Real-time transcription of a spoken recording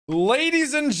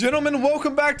Ladies and gentlemen,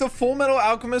 welcome back to Fullmetal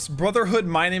Alchemist Brotherhood.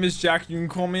 My name is Jack. You can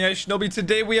call me iShinobi.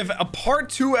 Today we have a part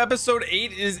 2, episode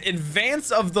 8 is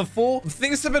advance of the full.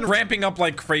 Things have been ramping up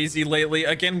like crazy lately.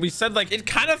 Again, we said like it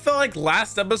kind of felt like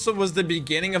last episode was the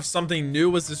beginning of something new,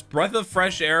 was this breath of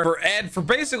fresh air for Ed, for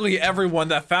basically everyone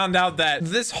that found out that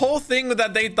this whole thing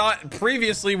that they thought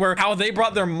previously, where how they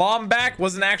brought their mom back,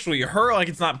 wasn't actually her. Like,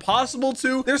 it's not possible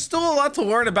to. There's still a lot to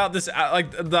learn about this,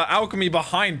 like the alchemy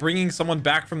behind bringing someone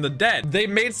back from the dead. They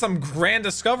made some grand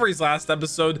discoveries last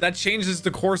episode that changes the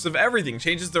course of everything,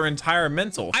 changes their entire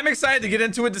mental. I'm excited to get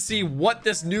into it to see what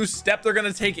this new step they're going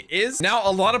to take is. Now, a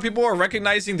lot of people are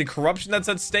recognizing the corruption that's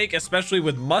at stake, especially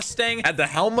with Mustang at the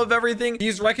helm of everything.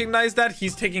 He's recognized that.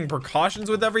 He's taking precautions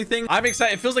with everything. I'm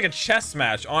excited. It feels like a chess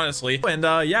match, honestly. And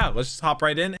yeah, let's just hop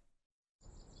right in.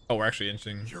 Oh, we're actually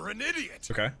inching. You're an idiot.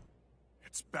 Okay.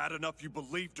 It's bad enough you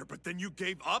believed her, but then you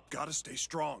gave up. Gotta stay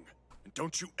strong. And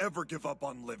don't you ever give up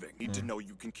on living. Need to know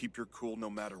you can keep your cool no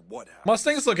matter what happens.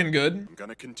 Mustang's looking good. I'm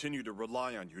gonna continue to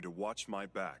rely on you to watch my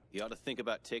back. You ought to think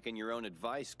about taking your own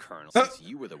advice, Colonel, since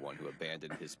you were the one who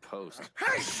abandoned his post.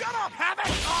 Hey, shut up, Havoc!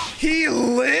 He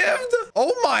lived?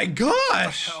 Oh my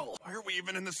gosh. Hell, why are we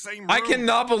even in the same room? I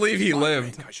cannot believe he I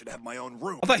lived. think I should have my own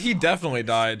room. I thought he definitely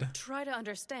died. Try to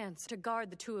understand, to guard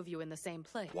the two of you in the same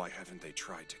place. Why haven't they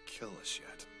tried to kill us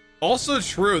yet? Also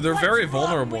true, they're very What's wrong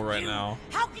vulnerable with right you? now.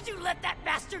 How could you let that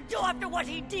bastard go after what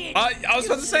he did? I was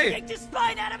about to say, Take the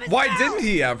spine out of his why mouth. didn't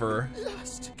he ever?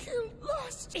 Lust, kill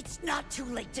lust. It's not too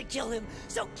late to kill him,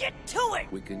 so get to it.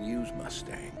 We can use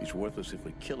Mustang. He's worthless if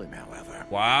we kill him, however.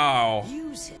 Wow.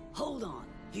 Use him. Hold on.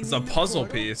 You It's a mean the puzzle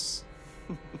portal? piece.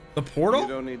 The You portal?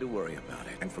 don't need to worry about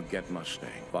it. And forget Mustang.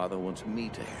 Father wants me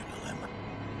to handle him.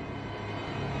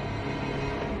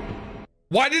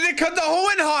 Why did it cut to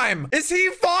Hohenheim? Is he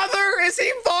father? Is he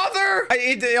father?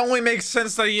 It only makes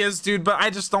sense that he is, dude, but I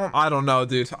don't know,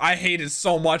 dude. I hate it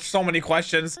so much. So many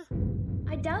questions.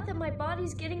 I doubt that my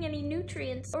body's getting any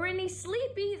nutrients or any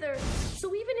sleep either.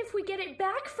 So even if we get it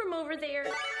back from over there.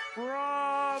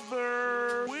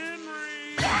 Brother Winry!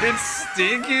 It's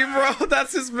stinky, bro.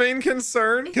 That's his main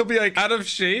concern. He'll be like out of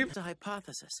shape. It's a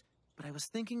hypothesis, but I was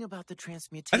thinking about the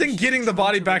transmutation. I think getting the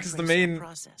body back is the main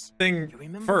thing You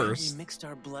remember first. how we mixed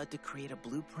our blood to create a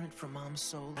blueprint for Mom's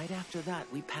soul? Right after that,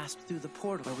 we passed through the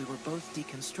portal where we were both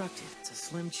deconstructed. It's a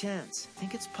slim chance. I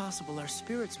think it's possible our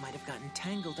spirits might have gotten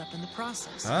tangled up in the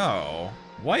process. Oh,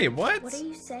 wait, what? What are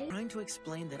you saying? Trying to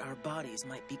explain that our bodies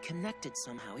might be connected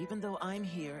somehow, even though I'm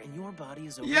here and your body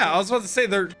is over Yeah, there. I was about to say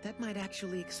they're. That might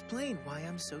actually explain why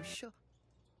I'm so shook.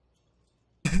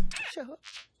 Short.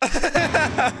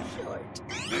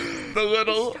 The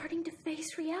little. Starting to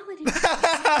face reality.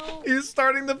 He's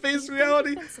starting to face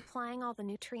reality. Been supplying all the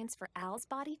nutrients for Al's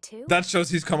body too? That shows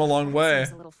he's come a long way.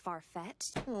 Seems a little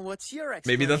far-fetched. Well, what's your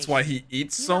explanation? Maybe that's why he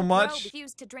eats so much.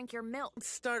 Refused to drink your milk. Let's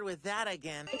start with that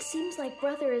again. It seems like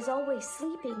brother is always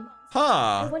sleeping. I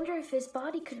Huh. wonder if his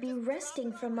body could be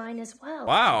resting from mine as well.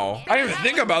 Wow. I didn't even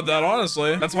think about that,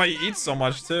 honestly. That's why he eats so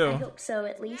much, I too. hope so,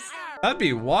 at least. That'd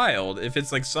be wild if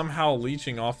it's like somehow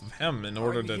leeching off of him in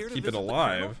order to keep it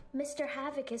alive. Mr.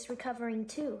 Havoc is recovering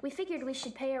too. We figured we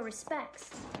should pay our respects.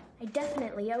 I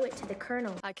definitely owe it to the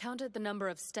Colonel. I counted the number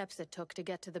of steps it took to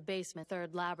get to the basement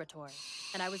third laboratory,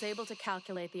 and I was able to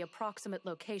calculate the approximate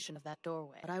location of that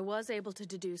doorway. But I was able to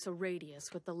deduce a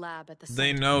radius with the lab at the They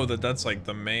center. know that that's like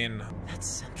the main. That's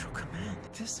Central Command.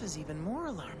 This is even more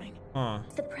alarming. Huh.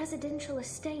 The presidential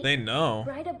estate. They know.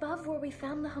 Right above where we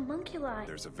found the homunculi.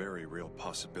 There's a very real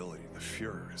possibility the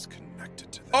Fuhrer is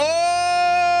connected to them.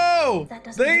 Oh! That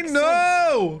doesn't They make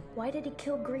know! Why did he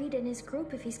kill Greed and his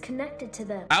group if he's connected to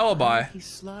them? Alibi. He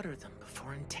slaughtered them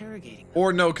before interrogating them.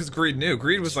 Or no, because Greed knew.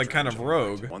 Greed was like kind of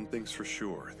rogue. One thing's for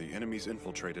sure, the enemy's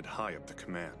infiltrated high up the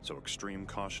command, so extreme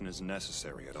caution is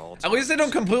necessary at all times. At least they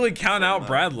don't completely count out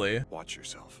Bradley. Watch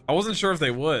yourself. I wasn't sure if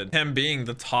they would. Him being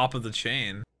the top of the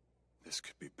chain. This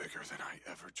could be bigger than I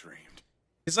ever dreamed.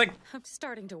 He's like I'm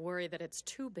starting to worry that it's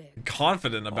too big.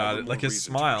 confident All about the it, like more his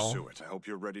reason to smile. pursue it. I hope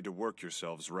you're ready to work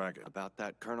yourselves ragged. About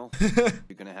that, Colonel,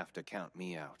 you're gonna have to count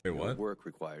me out. Wait, Your what? work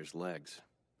requires legs,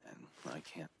 and I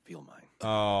can't feel mine.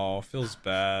 Oh, feels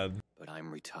bad. But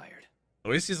I'm retired.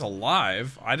 At least he's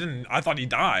alive. I thought he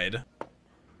died.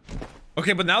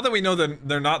 Okay, but now that we know that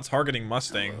they're not targeting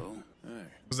Mustang, Hello? Hey,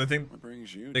 because I think what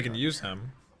brings you they can down use here?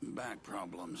 him. Back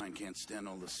problems. I can't stand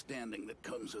all the standing that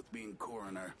comes with being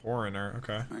coroner. Coroner,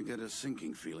 okay. I get a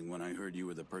sinking feeling when I heard you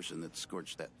were the person that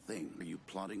scorched that thing. Are you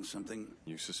plotting something?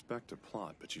 You suspect a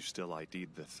plot, but you still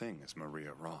ID'd the thing as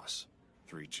Maria Ross.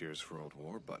 3 cheers for old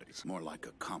war buddies. More like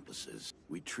accomplices.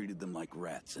 We treated them like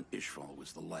rats, and Ishval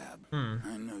was the lab. Hmm.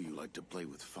 I know you like to play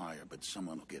with fire, but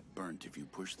someone will get burnt if you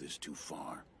push this too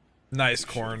far. Nice, You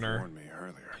should've Coroner. warned me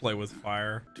earlier. Play with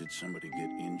fire. Did somebody get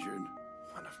injured?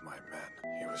 One of my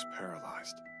men. He was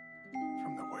paralyzed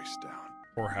from the waist down.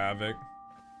 Poor Havoc.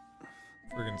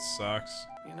 Friggin' sucks.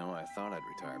 You know, I thought I'd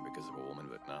retire because of a woman,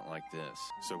 but not like this.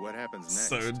 So what happens next?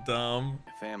 So dumb.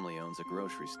 My family owns a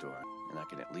grocery store, and I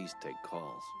can at least take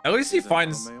calls. At least he Isn't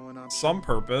finds Romeo an option? some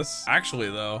purpose. Actually,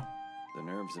 though. The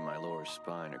nerves in my lower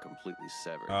spine are completely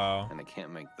severed, Oh. and I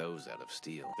can't make those out of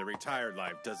steel. The retired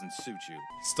life doesn't suit you.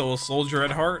 Still a soldier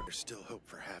at heart. There's still hope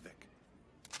for Havoc.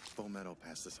 Fullmetal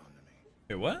passed this on to me.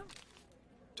 Wait, what?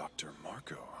 Dr.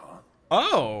 Marco, huh?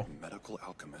 Oh. Medical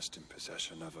alchemist in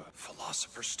possession of a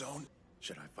philosopher's stone.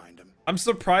 Should I find him? I'm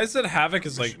surprised that Havoc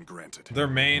is like Mission granted. their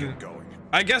main. Get going.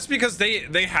 I guess because they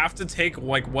have to take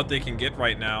like what they can get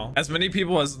right now. As many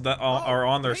people as that are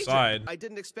on their Agent, side. I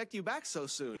didn't expect you back so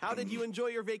soon. How did you enjoy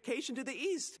your vacation to the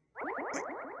east?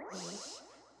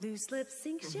 Loose lips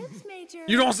sink ships, Major.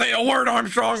 You don't say a word,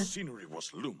 Armstrong. Scenery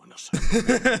was luminous.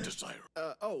 Desire.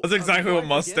 That's exactly what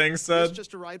before I Mustang forget, said. It's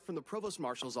just arrived from the provost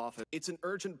marshal's office. It's an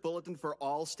urgent bulletin for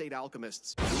all state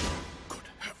alchemists. Good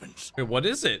heavens. Wait, what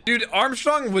is it? Dude,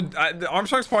 Armstrong would...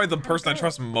 Armstrong's probably the person I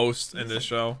trust most in this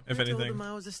show, if I told anything. him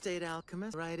I was a state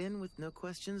alchemist. Right in with no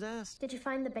questions asked. Did you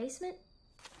find the basement?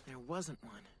 There wasn't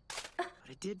one. But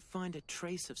I did find a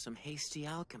trace of some hasty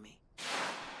alchemy.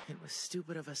 It was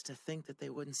stupid of us to think that they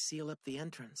wouldn't seal up the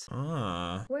entrance.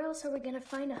 Ah. Where else are we gonna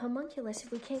find a homunculus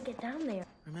if we can't get down there?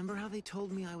 Remember how they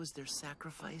told me I was their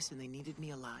sacrifice and they needed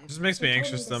me alive? Just makes me They told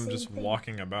anxious me the them same just thing.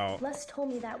 walking about. Les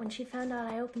told me that when she found out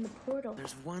I opened the portal.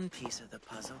 There's one piece of the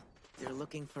puzzle. They're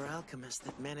looking for alchemists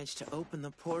that managed to open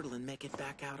the portal and make it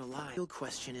back out alive. The real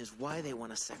question is why they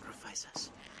want to sacrifice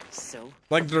us. So,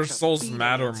 Like their to souls beat an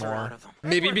matter answer more. out of 'em.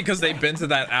 Maybe because they've been to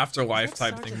that afterlife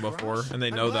type thing before and they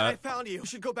I'm know glad that. I found you. You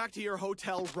should go back to your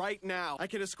hotel right now. I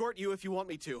can escort you if you want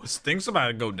me to. This thing's about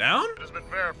to go down? It has been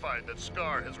verified that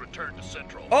Scar has returned to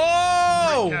Central.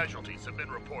 Oh! 3 casualties have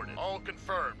been reported. All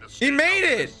confirmed as He state made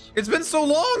it! alchemists. It's been so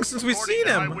long since we've According seen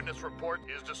to him. Eyewitness report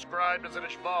is described as an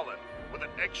Ishvalan with an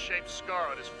X-shaped scar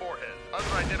on his forehead.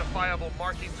 Other identifiable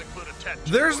markings include a tattoo.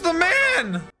 There's the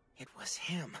man! It was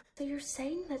him. So you're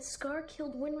saying that Scar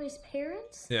killed Winry's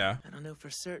parents? Yeah. I don't know for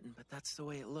certain, but that's the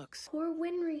way it looks. Poor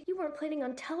Winry. You weren't planning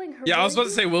on telling her. Yeah, I was were about to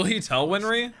you? say, will he tell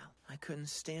Winry? I couldn't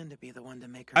stand to be the one to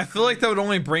make her I feel like cry. that would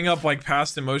only bring up like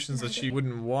past emotions that she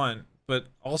wouldn't want. But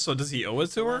also, does he owe it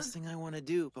It's the to her? last thing I want to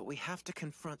do, but we have to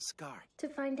confront Scar. To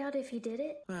find out if he did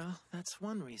it? Well, that's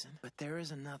one reason, but there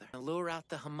is another. Lure out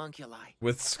the homunculi.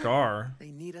 With Scar.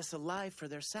 They need us alive for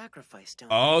their sacrifice, don't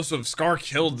Oh, so if Scar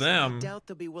killed they? I them. doubt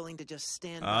they'll be willing to just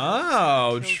stand by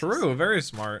Oh, us. true. Very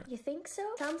smart. You think so?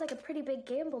 Sounds like a pretty big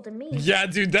gamble to me. Yeah,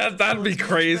 dude, that'd be It's much better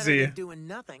crazy. than doing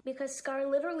nothing. Because Scar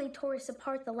literally tore us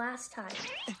apart the last time.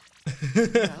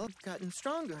 Well, gotten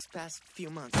stronger this past few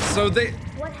months. So they...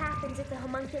 What happens if the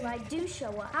homunculi do show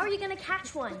up? How are you gonna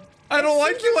catch one? I don't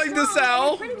like you Super like this, strong,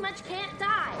 Al. they pretty much can't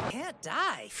die. Can't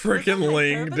die. Freaking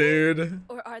Ling, dude.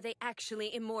 Or are they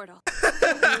actually immortal?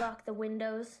 Lock the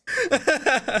windows.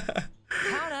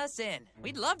 Count us in.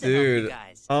 We'd love to help you Dude.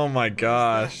 guys. Oh my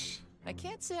gosh. I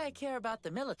can't say I care about the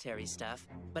military stuff,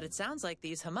 but it sounds like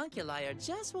these homunculi are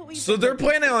just what we. So they're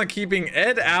planning on keeping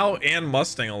Ed, Al, and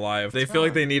Mustang alive. They feel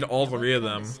like they need all 3 of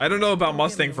them. I don't know about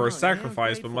Mustang for a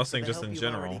sacrifice, but Mustang just in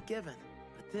general.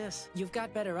 This. You've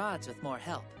got better odds with more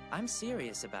help. I'm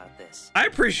serious about this. I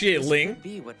appreciate This Ling could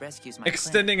be what rescues my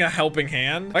extending a helping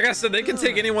hand. Like I said, they can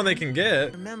take anyone they can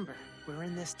get. Remember, we're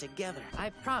in this together.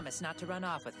 I promise not to run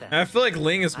off with them. And I feel like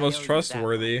Ling is I owe most you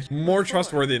trustworthy. More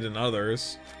trustworthy than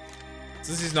others.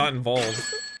 Since he's not involved.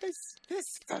 Is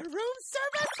this for room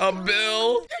service? A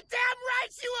bill? You're damn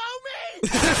right you owe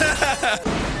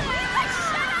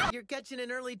me! You're catching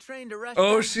an early train to rush.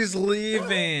 Oh, back. she's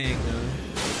leaving.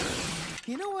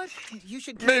 You know what? You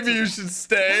should. Maybe you should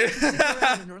stay.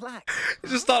 and relax.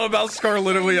 Just thought about Scar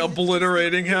literally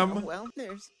obliterating Oh, him. well,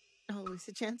 there's always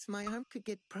a chance my arm could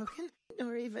get broken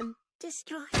or even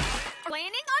destroyed.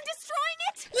 Planning on destroying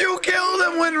it? You killed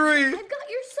him, Winry! I've got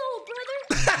your soul, brother.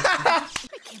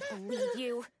 I can't believe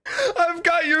you. I've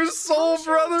got your soul,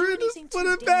 brother, and just put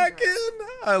it back in.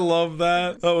 I love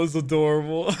that. That was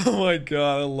adorable. Oh my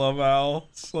god, I love Al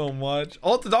so much.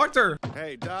 Oh, the doctor.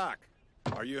 Hey, Doc.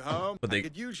 Are you home? But they- I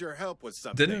could use your help with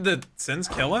something. Didn't the Sins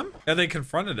kill him? Yeah, they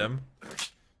confronted him.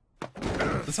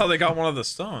 That's how they got one of the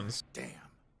stones. Damn.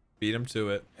 Beat him to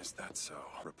it. Is that so?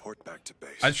 Report back to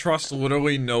base. I trust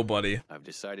literally nobody. I've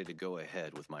decided to go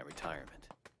ahead with my retirement.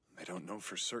 I don't know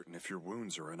for certain if your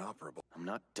wounds are inoperable. I'm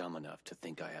not dumb enough to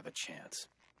think I have a chance.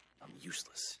 I'm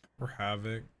useless. For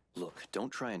Havoc. Look,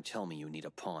 don't try and tell me you need a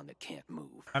pawn that can't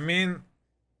move. I mean,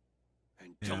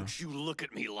 And don't you look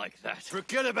at me like that.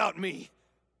 Forget about me.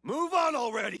 Move on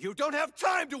already. You don't have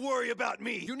time to worry about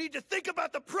me. You need to think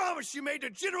about the promise you made to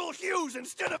General Hughes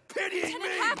instead of pitying me.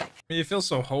 I mean, you feel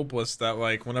so hopeless that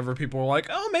like whenever people are like,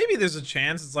 oh, maybe there's a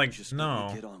chance, it's like, Just no.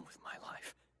 let me get on with my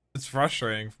life. It's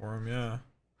frustrating for him, yeah.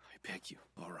 I beg you.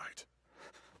 All right.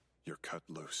 You're cut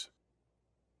loose.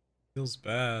 Feels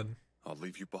bad. I'll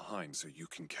leave you behind so you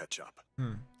can catch up.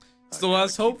 Still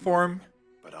has hope for him.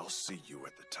 But I'll see you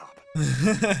at the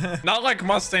top. Not like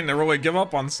Mustang to really give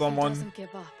up on someone. He doesn't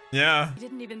give up. Yeah. He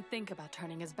didn't even think about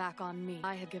turning his back on me.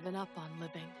 I had given up on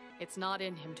living. It's not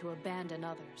in him to abandon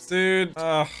others. Dude,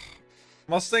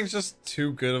 Mustang's just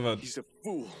too good of a... He's a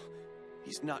fool.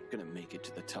 He's not gonna make it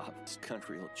to the top. This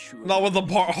country will chew him. Not with a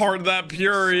heart that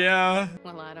pure, yeah.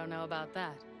 Well, I don't know about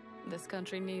that. This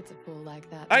country needs a fool like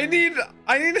that. I need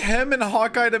him and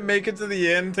Hawkeye to make it to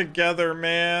the end together,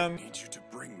 man. I need you to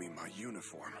bring me my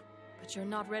uniform. But you're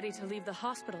not ready to leave the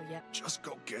hospital yet. Just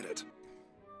go get it.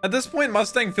 At this point,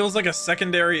 Mustang feels like a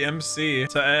secondary MC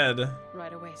to Ed.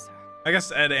 Right away, sir. I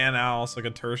guess Ed and Al's like a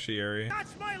tertiary.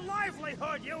 That's my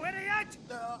livelihood, you idiot!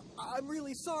 I'm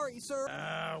really sorry, sir.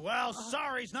 Well,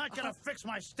 sorry's not gonna fix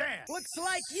my stance. Looks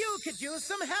like you could use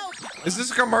some help. Is this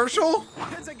a commercial?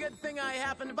 It's a good thing I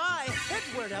happened by.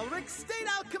 Edward Elric, State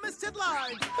Alchemist at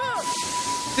large.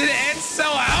 Did Ed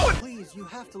sell out? Please, you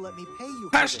have to let me pay you.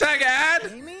 Hashtag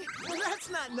ad? Amy? Well, that's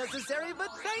not necessary, but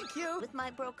thank you. With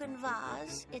my broken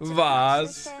vase, it's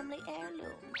Vase. a family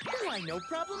heirloom. Why, no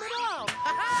problem at all.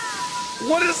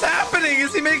 What is happening?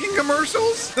 Is he making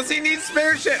commercials? Does he need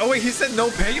spare shit? Oh wait, he said no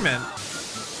payment.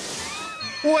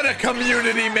 What a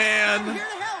community, man. I'm here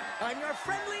to help. I'm your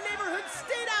friendly neighborhood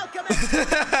State Alchemist.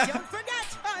 Don't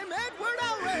forget, I'm Edward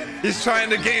Elric. He's trying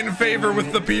to gain favor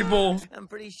with the people. I'm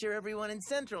pretty sure everyone in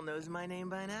Central knows my name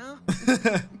by now.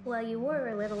 Well, you were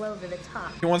a little over the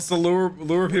top. He wants to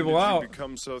lure people out. You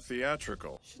become so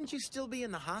theatrical. Shouldn't you still be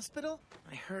in the hospital?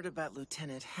 I heard about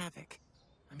Lieutenant Havoc.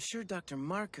 I'm sure Dr.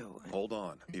 Marco... Hold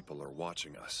on. People are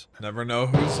watching us. Never know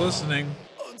who's listening.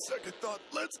 On second thought,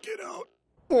 let's get out.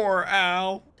 Poor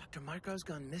Al. Dr. Marco's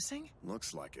gone missing?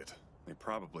 Looks like it. They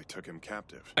probably took him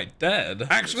captive. Dead.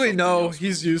 Actually, no.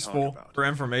 He's useful for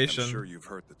information. I'm sure you've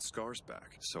heard that Scar's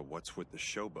back. So what's with the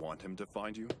showboat? Want him to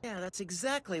find you? Yeah, that's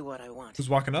exactly what I want. Who's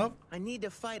walking up? I need to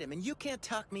fight him, and you can't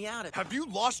talk me out of it. Have you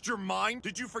lost your mind?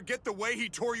 Did you forget the way he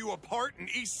tore you apart in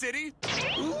East City?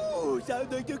 Ooh,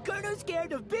 sounds like the Colonel's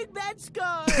scared of Big Bad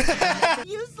Scar.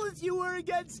 Useless you were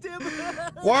against him.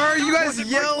 Why are you guys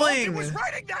yelling? It was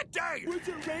raining that day. Was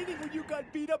it raining when you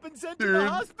got beat up and sent Dude, to the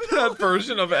hospital? that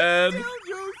version of Ed. Still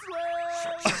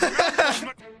useless.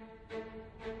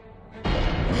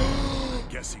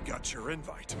 Guess he got your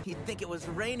invite. You'd think it was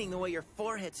raining the way your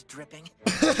forehead's dripping.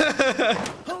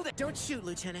 Hold it! Don't shoot,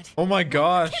 Lieutenant. Oh my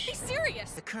gosh. Can't be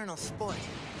serious. The Colonel's sport.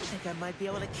 I think I might be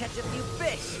able to catch a few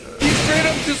fish. He straight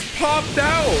up just popped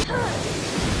out.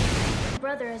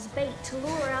 Brother as bait to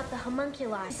lure out the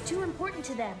homunculi. It's too important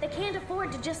to them. They can't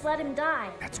afford to just let him die.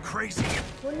 That's crazy.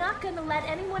 We're not gonna let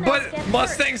anyone else get hurt. But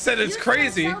Mustang said it's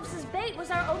crazy. Ourselves as bait was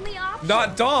our only option.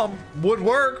 Not dumb. Would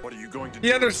work. What are you going to do?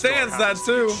 He understands that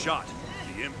too. Shot.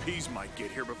 The MPs might get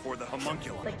here before the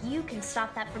homunculi. But you can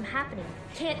stop that from happening,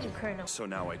 can't you, Colonel? So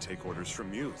now I take orders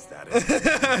from you, is that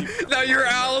it? Now you're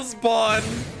Al's pawn.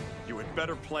 You had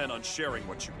better plan on sharing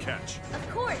what you catch. Of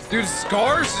course. Dude,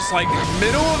 Scar's just like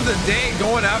middle of the day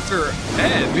going after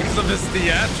Ed because of his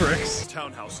theatrics. This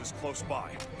townhouse is close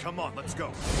by. Come on, let's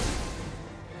go.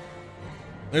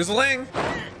 There's Ling.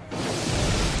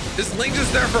 Is Ling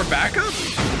just there for backup?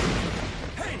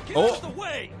 Hey, get Oh. out of the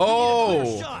way.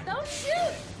 Oh. Don't shoot!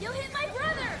 You'll hit my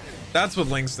brother! That's what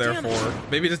Ling's there for.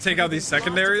 Maybe to take out these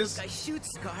secondaries? I shoot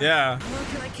Scar. Yeah. How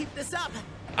can I keep this up?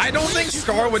 I don't think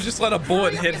Scar would just let a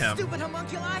bullet hit him. Stupid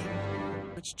homunculi.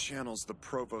 Which channel's the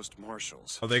provost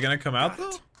marshals? Are they gonna come out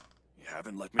though? You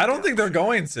haven't let me I don't down. think they're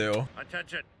going to.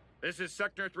 Attention. This is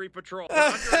Sector 3 Patrol. We're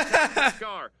under attack from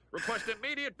Scar. Request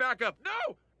immediate backup.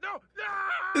 No! No!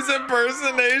 No! His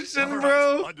impersonation, All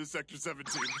bro. right, on to Sector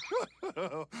 17.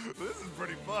 This is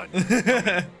pretty fun.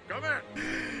 Come here.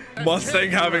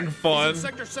 Mustang having fun. He's in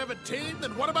Sector 17?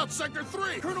 Then what about Sector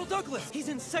 3? Colonel Douglas, he's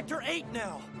in Sector 8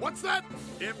 now. What's that?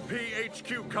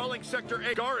 MPHQ calling Sector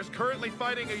 8. Scar is currently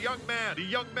fighting a young man. The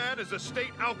young man is a state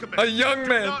alchemist. A young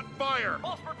man. Do not fire.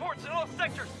 False reports in all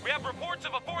sectors. We have reports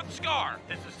of a fourth Scar.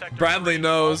 This is Sector Bradley 3.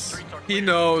 knows. He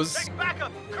knows. Take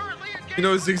backup. Currently engaged. He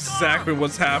knows exactly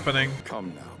what's happening.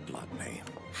 Come now, blood name.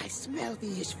 I smell the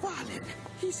Ishvalin.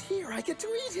 He's here. I get to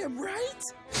eat him, right?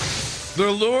 They're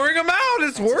luring him out.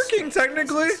 It's working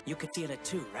technically. You could feel it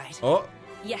too, right? Oh,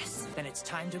 Yes. Then it's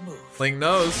time to move. Ling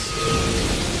knows.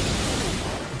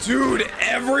 Dude,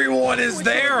 everyone is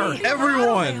there.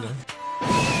 Everyone.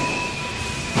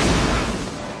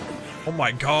 Oh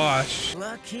my gosh.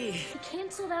 Lucky. He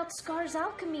canceled out Scar's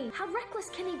alchemy. How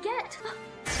reckless can he get?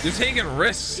 You're taking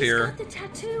risks here. He's got the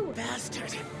tattoo.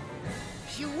 Bastard.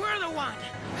 You were the one.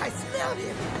 I smelled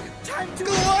him. Time to...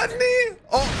 Gluttony?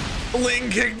 Oh,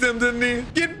 Ling kicked him, didn't he?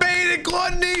 Get baited,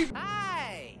 Gluttony.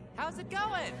 Hi. How's it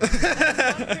going?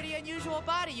 That's one pretty unusual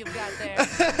body you've got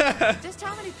there. Just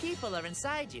how many people are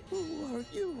inside you? Who are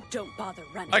you? Don't bother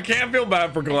running. I can't feel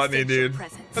bad for Gluttony, dude. I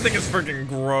think it's freaking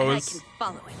gross. I can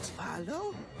follow it.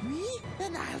 Follow me?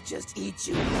 Then I'll just eat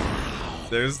you now.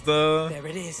 There's the... There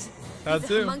it is.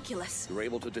 Tattoo. Homunculus. You're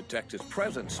able to detect his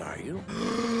presence, are you?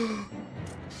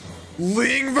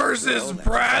 Ling versus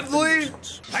Bradley?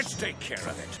 Let's take care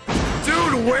of it.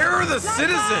 Dude, where are the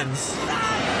citizens?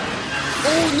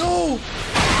 Oh no!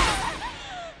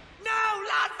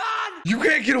 You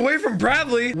can't get away from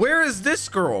Bradley. Where is this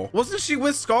girl? Wasn't she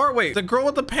with Scar? Wait, the girl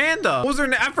with the panda. What was her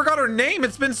name? I forgot her name.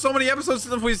 It's been so many episodes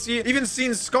since we've even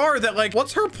seen Scar that, like,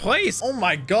 what's her place? Oh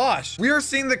my gosh. We are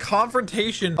seeing the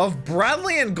confrontation of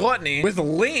Bradley and Gluttony with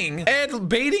Ling, Ed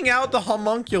baiting out the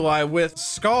homunculi with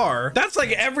Scar. That's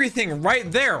like everything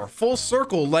right there. Full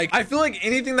circle. Like, I feel like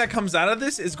anything that comes out of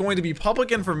this is going to be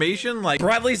public information. Like,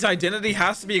 Bradley's identity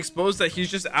has to be exposed, that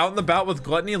he's just out and about with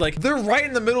Gluttony. Like, they're right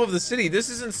in the middle of the city. This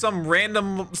isn't some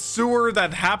random sewer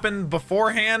that happened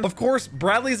beforehand. Of course,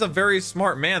 Bradley's a very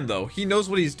smart man, though. He knows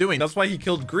what he's doing. That's why he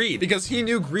killed Greed, because he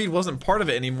knew Greed wasn't part of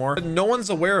it anymore. But no one's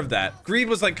aware of that. Greed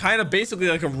was like kind of basically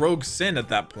like a rogue sin at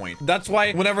that point. That's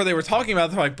why whenever they were talking about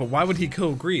it, they're like, but why would he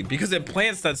kill Greed? Because it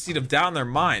plants that seed of doubt in their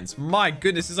minds. My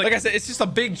goodness. It's like I said, it's just a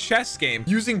big chess game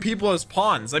using people as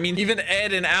pawns. I mean, even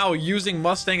Ed and Al using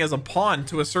Mustang as a pawn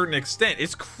to a certain extent.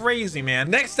 It's crazy,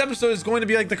 man. Next episode is going to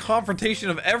be like the confrontation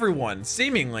of everyone,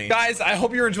 seemingly. Guys, I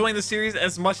hope you're enjoying the series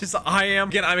as much as I am.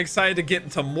 Again, I'm excited to get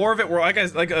into more of it. We're like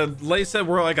Lay said,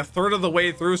 we're like a third of the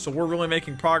way through, so we're really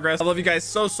making progress. I love you guys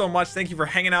so much. Thank you for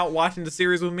hanging out, watching the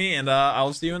series with me, and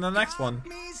I'll see you in the next one.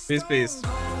 Peace.